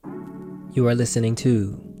You are listening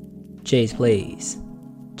to Jay's Plays,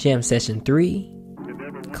 Jam Session 3,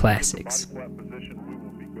 Classics.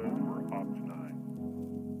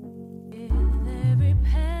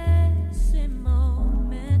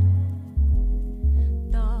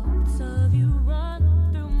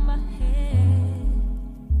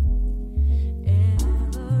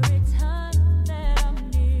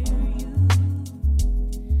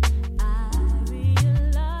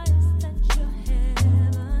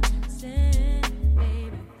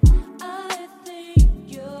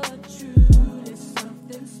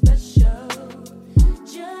 Special.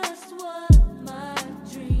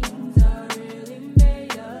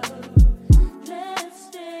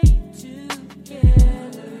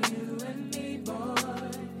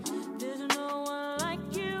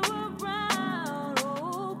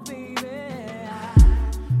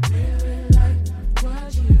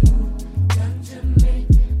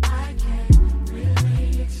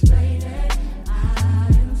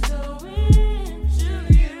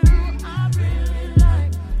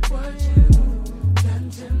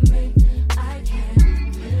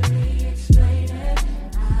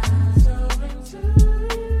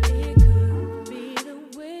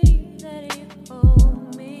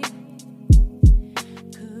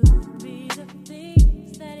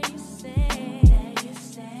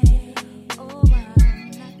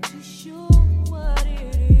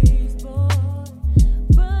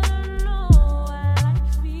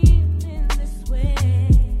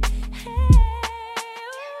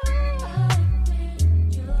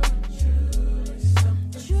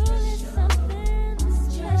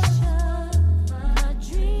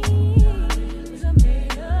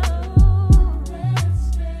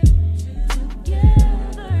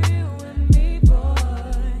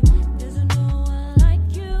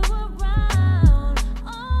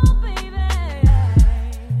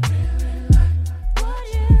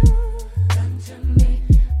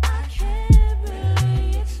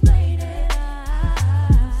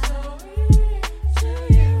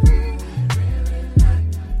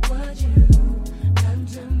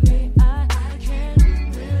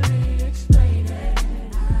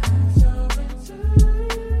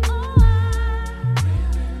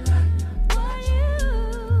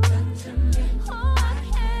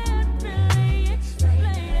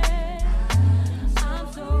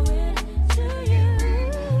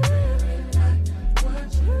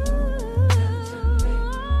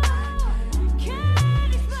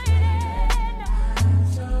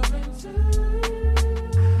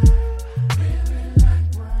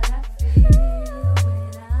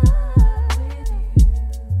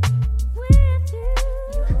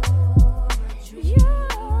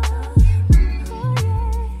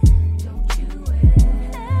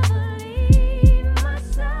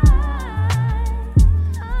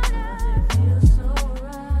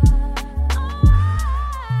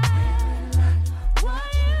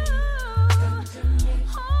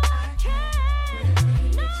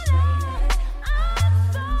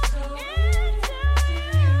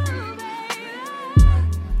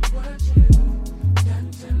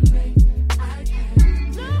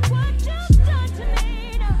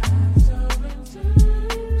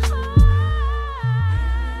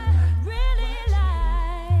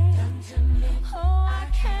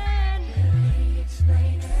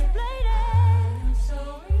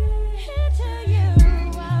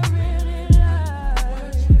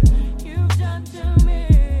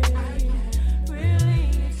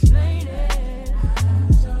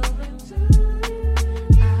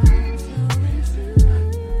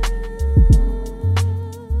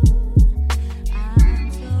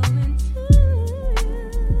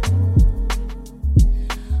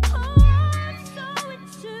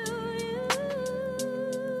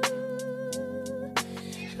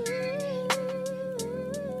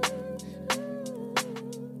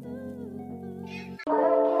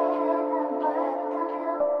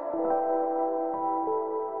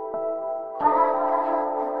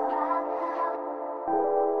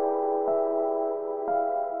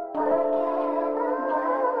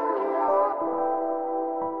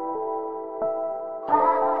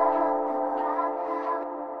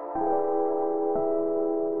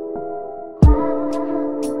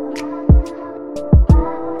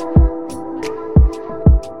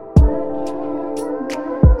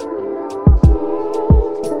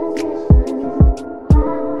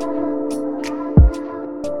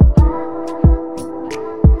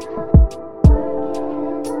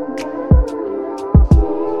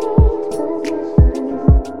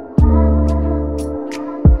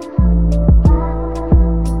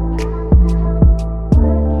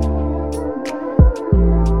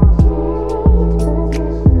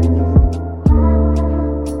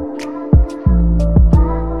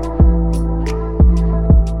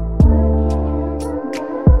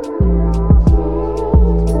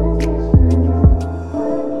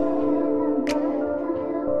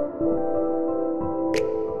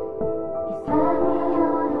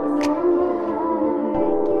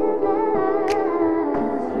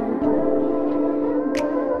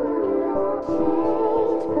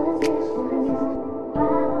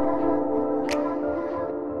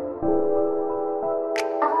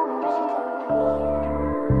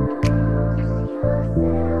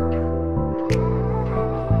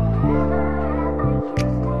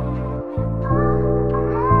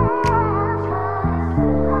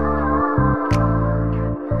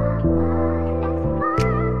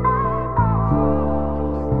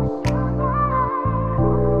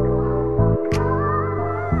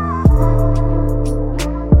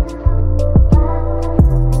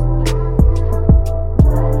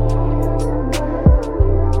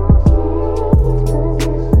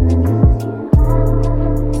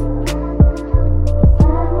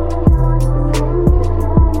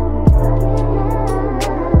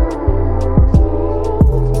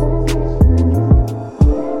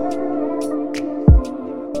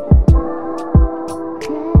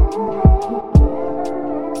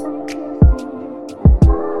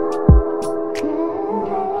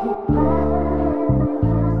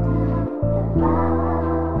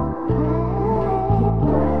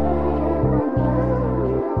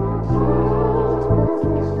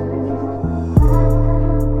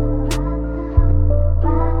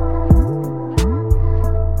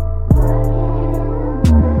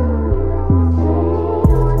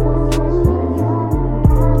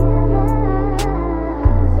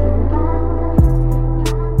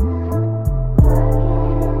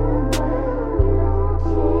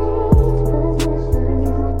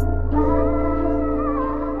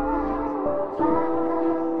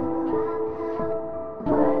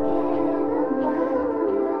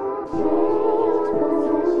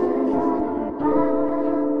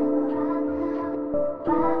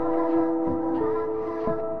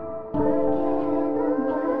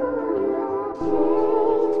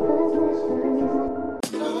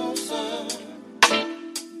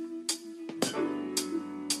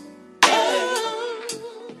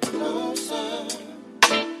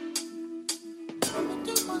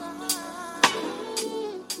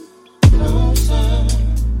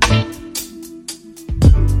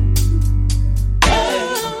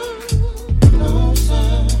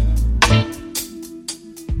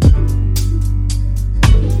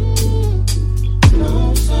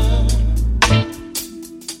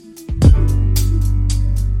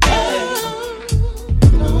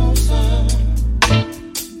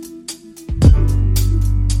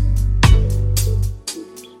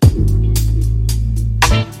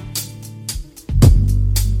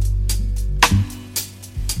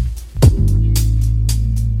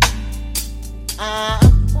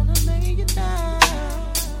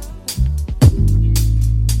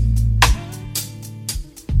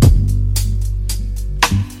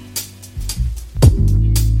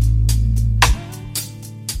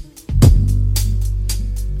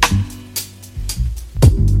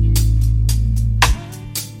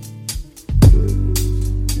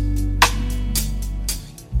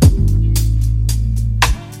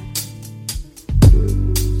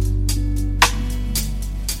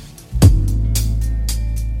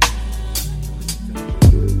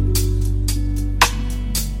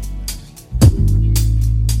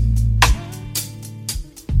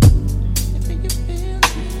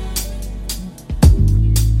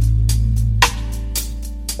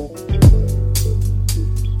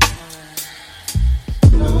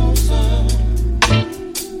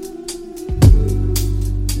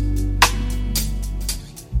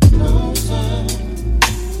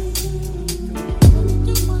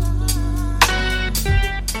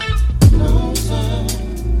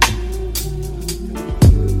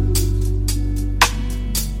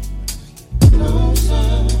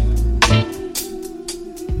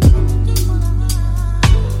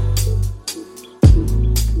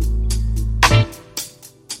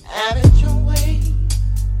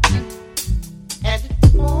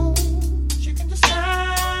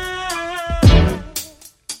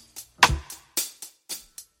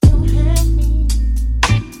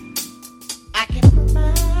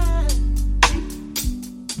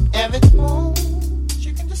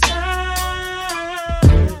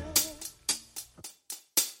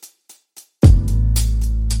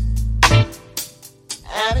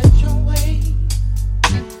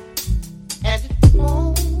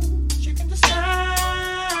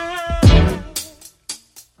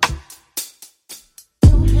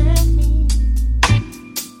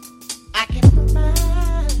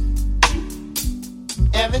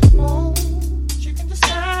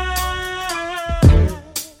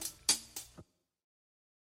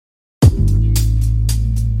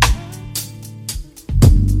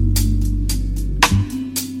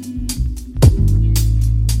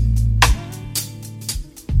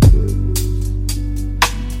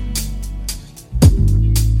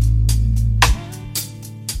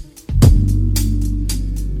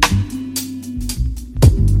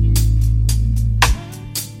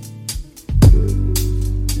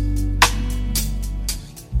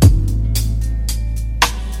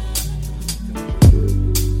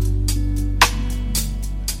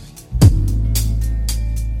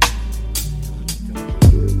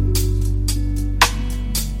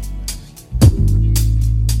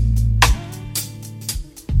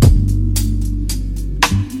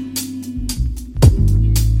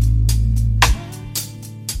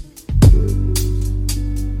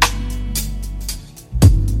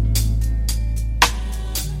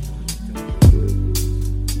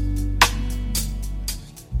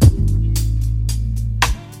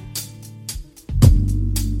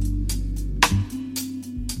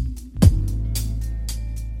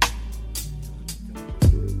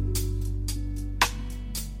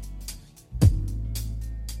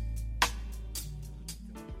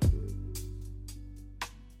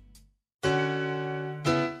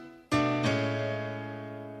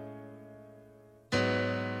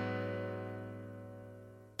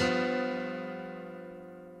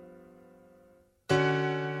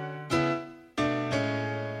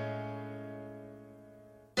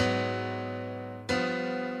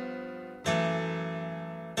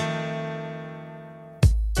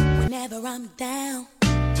 Whenever I'm down,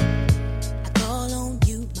 I call on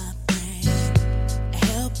you, my friend. A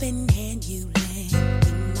helping hand you lend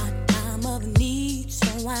in my time of need. So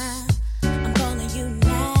I'm calling you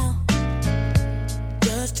now,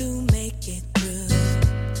 just to make it through.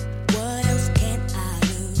 What else can I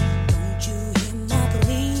do? Don't you hear my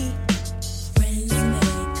plea? Friends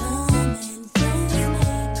may come and friends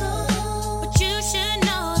may go, but you should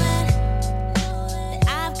know that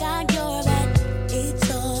I've got your back.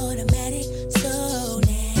 It's automatic, so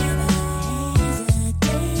never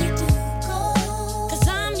hesitate to call. 'Cause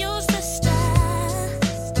I'm your sister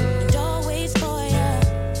and always for you.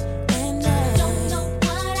 And I don't know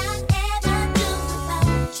what I'd ever do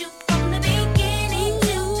without you. From the beginning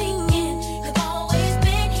till the end, you've always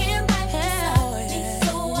been here right beside me.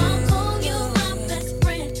 So I'll call you my best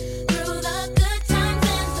friend through the good times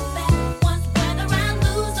and the bad ones. Whether I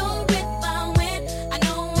lose or if I win, I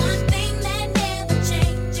know one thing that never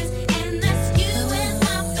changes, and that's you as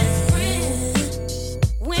my best friend.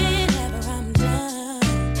 Whenever I'm done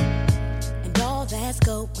and all that's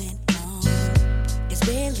going on is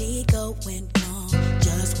really going wrong,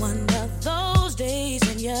 just one of those days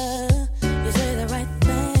when you say the right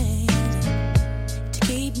thing,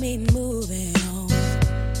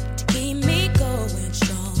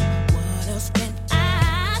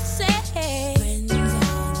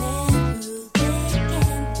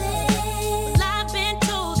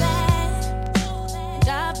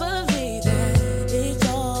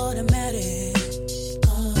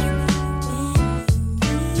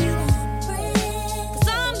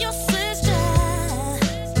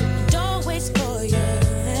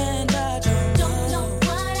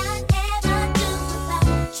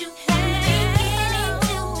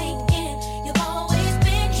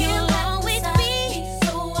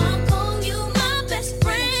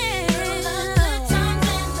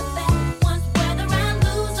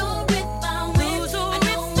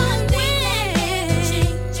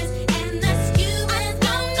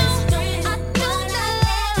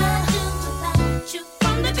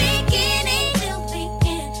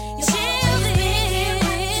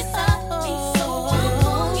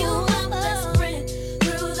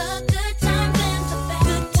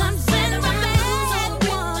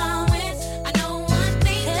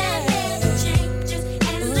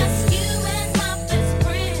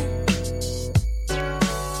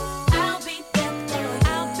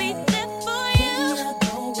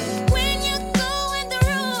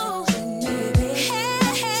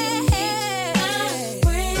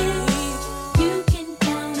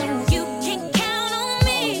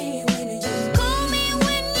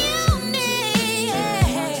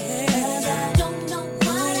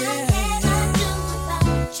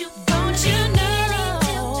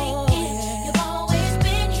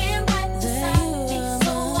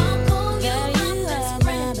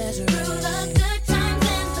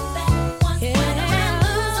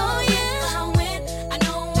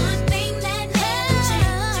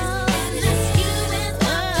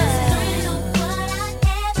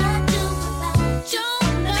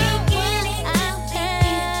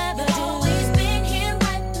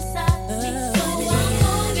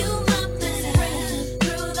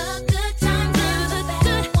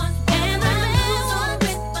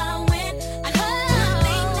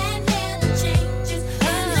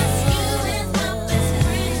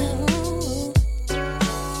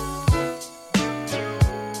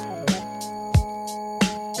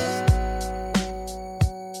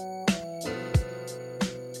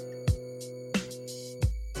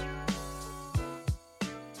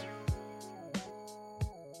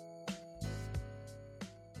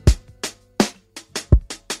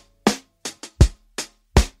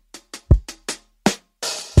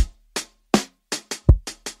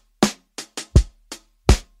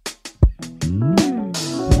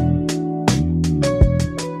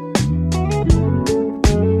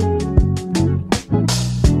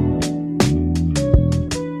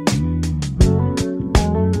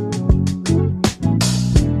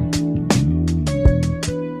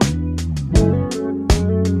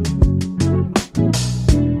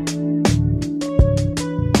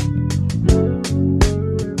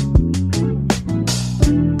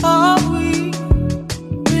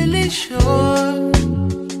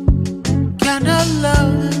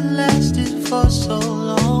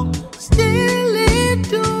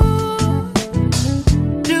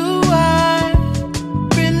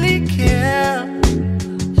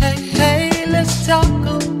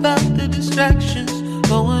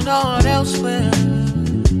 elsewhere.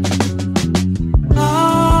 I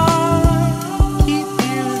keep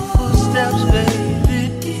hearing footsteps, baby,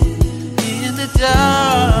 in the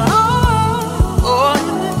dark. Oh, in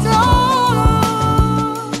the dark.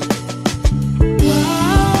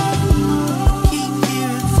 I keep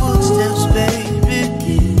hearing footsteps, baby,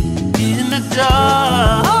 in the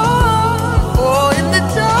dark. Oh, in the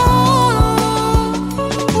dark.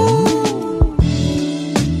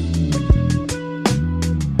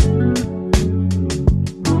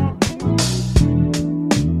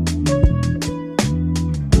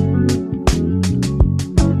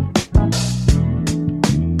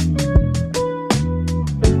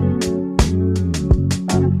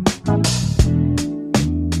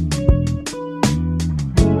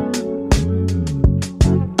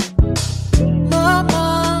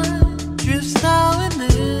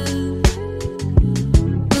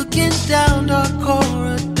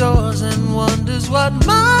 What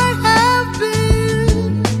might have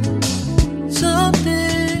been.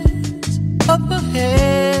 Something's up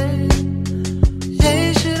ahead.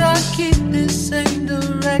 Hey, should I keep this same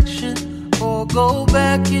direction or go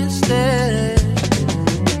back instead?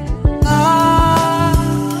 I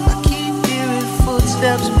keep hearing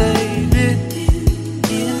footsteps, baby,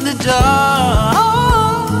 in the dark.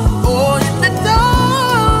 Oh, in the dark.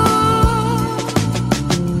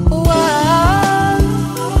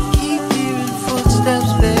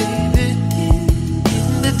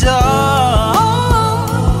 Dark,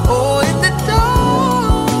 oh, in the dark.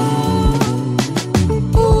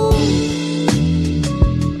 Ooh,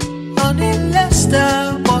 honey, let's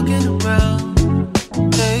start walking around.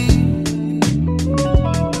 Hey,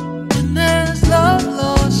 when there's love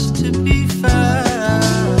lost to be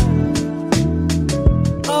found.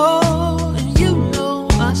 Oh, and you know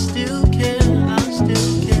I still care, I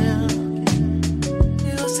still care.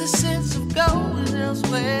 There's a sense of going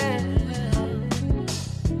elsewhere.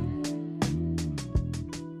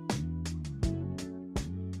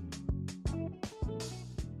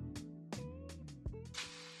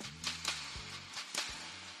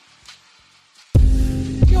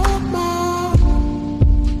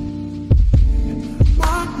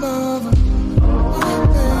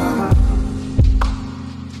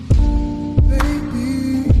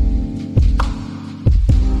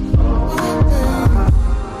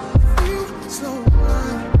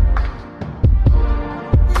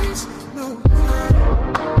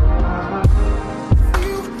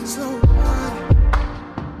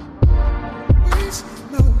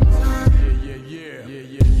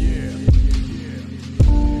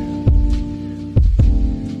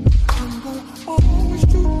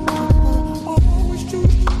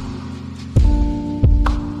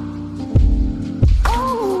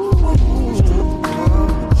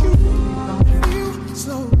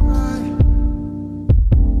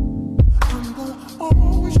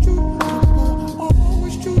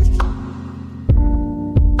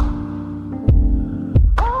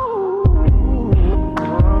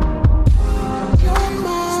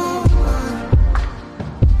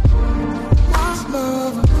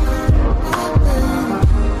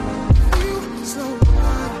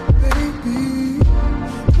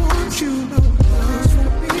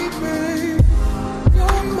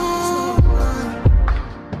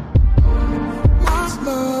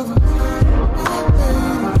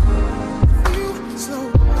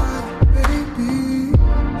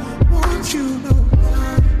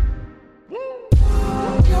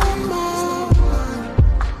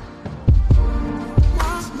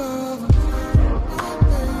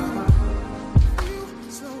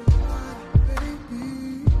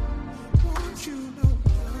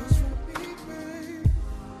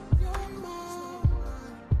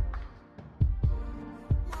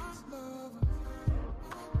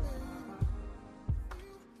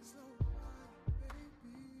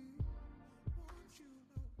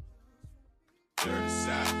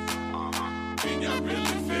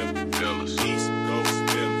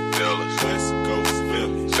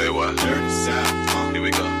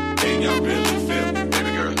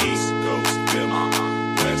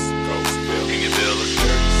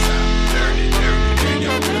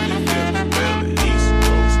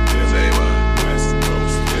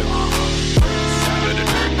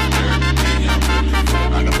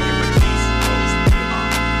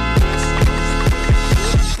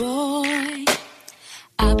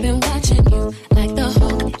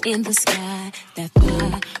 In the sky, that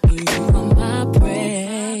fly, for you are my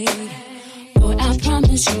prey. Boy, I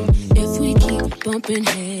promise you, if we keep bumping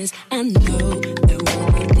heads, I know that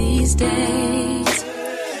one of these days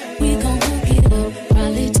we gon' hook it up,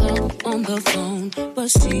 probably talk on the phone, but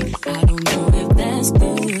see, I don't know if that's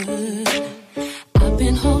good. I've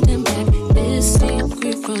been holding back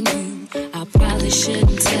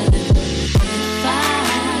shouldn't tell it. If I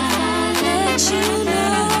let you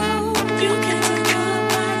know, you can't tell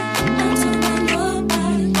nobody. I'm telling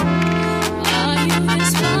nobody. Are you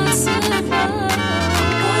responsible?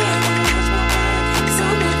 Oh, yeah, that's my body. 'Cause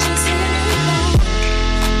I'm not just anybody.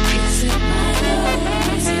 Is it my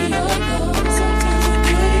love? Is it your goal? Sometimes I'm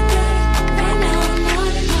good at that. Right now I'm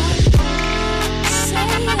not enough. Say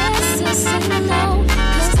yes or say no.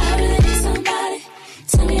 'Cause I really need somebody.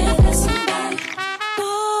 Tell me if there's somebody.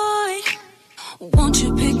 Boy, won't you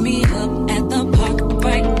pick me up at the park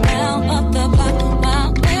right now, up the block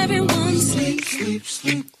while everyone sleeps?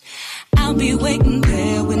 I'll be waiting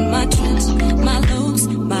there with my trunks, my loads,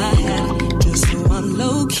 my hat, just so I'm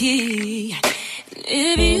low key.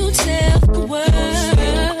 If you tell the world,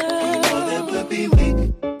 that would be weak.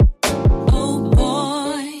 Oh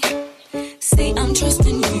boy, see I'm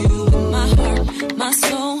trusting you with my heart, my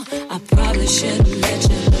soul. I probably shouldn't let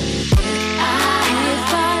you.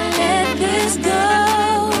 If I let this go,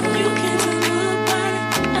 you can't tell nobody.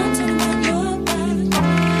 I'm telling nobody.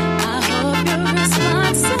 I hope you're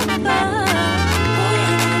responsible. Oh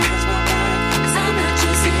yeah, that's my body. 'Cause I'm not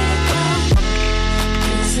just here for.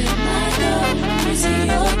 Is it my goal? Is it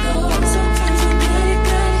your goal? Sometimes I'm good at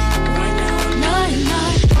good. Right now I'm not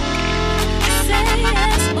enough. Say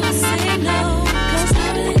yes or say no. 'Cause I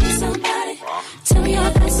really need somebody. Tell me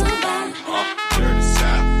if there's somebody. Dirty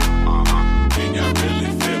South, can y'all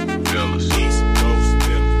really feel us? East Coast,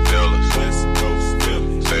 feel us. West Coast, feel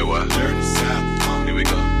us. Say what? Dirty South, here we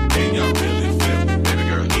go. Can y'all really feel me? Baby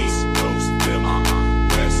girl, East Coast, feel me.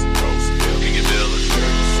 West Coast, feel me. Can you feel us?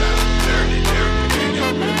 Dirty South, dirty. Can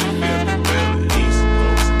y'all really feel me? Feel it. East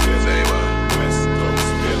Coast, feel me. Say what? West Coast,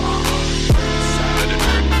 feel me. Dirty South, dirty.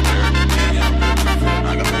 Can y'all really feel me?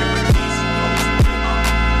 I got me with East Coast,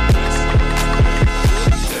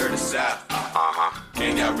 Dirty South,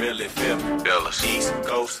 can y'all really feel me? Feel us. East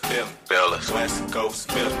Coast, feel me. Feel us. West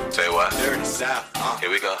Coast, feel me. Say what? Dirty South, here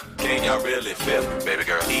we go. Can y'all really feel me? Baby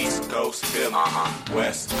girl. East Coast, feel me.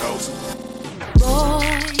 West Coast. Boy,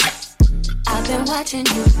 I've been watching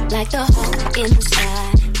you like the hawk in the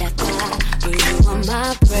sky. That fly when you are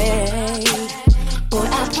my prey. Boy,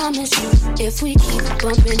 I promise you, if we keep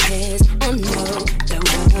bumping heads, I know that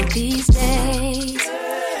one of these days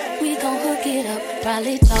we gon' hook it up,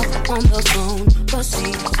 probably talk on the phone. But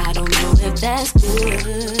see, I don't know if that's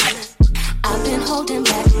good. I've been holding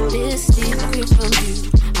back this secret from you.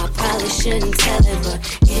 I probably shouldn't tell it, but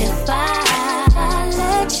if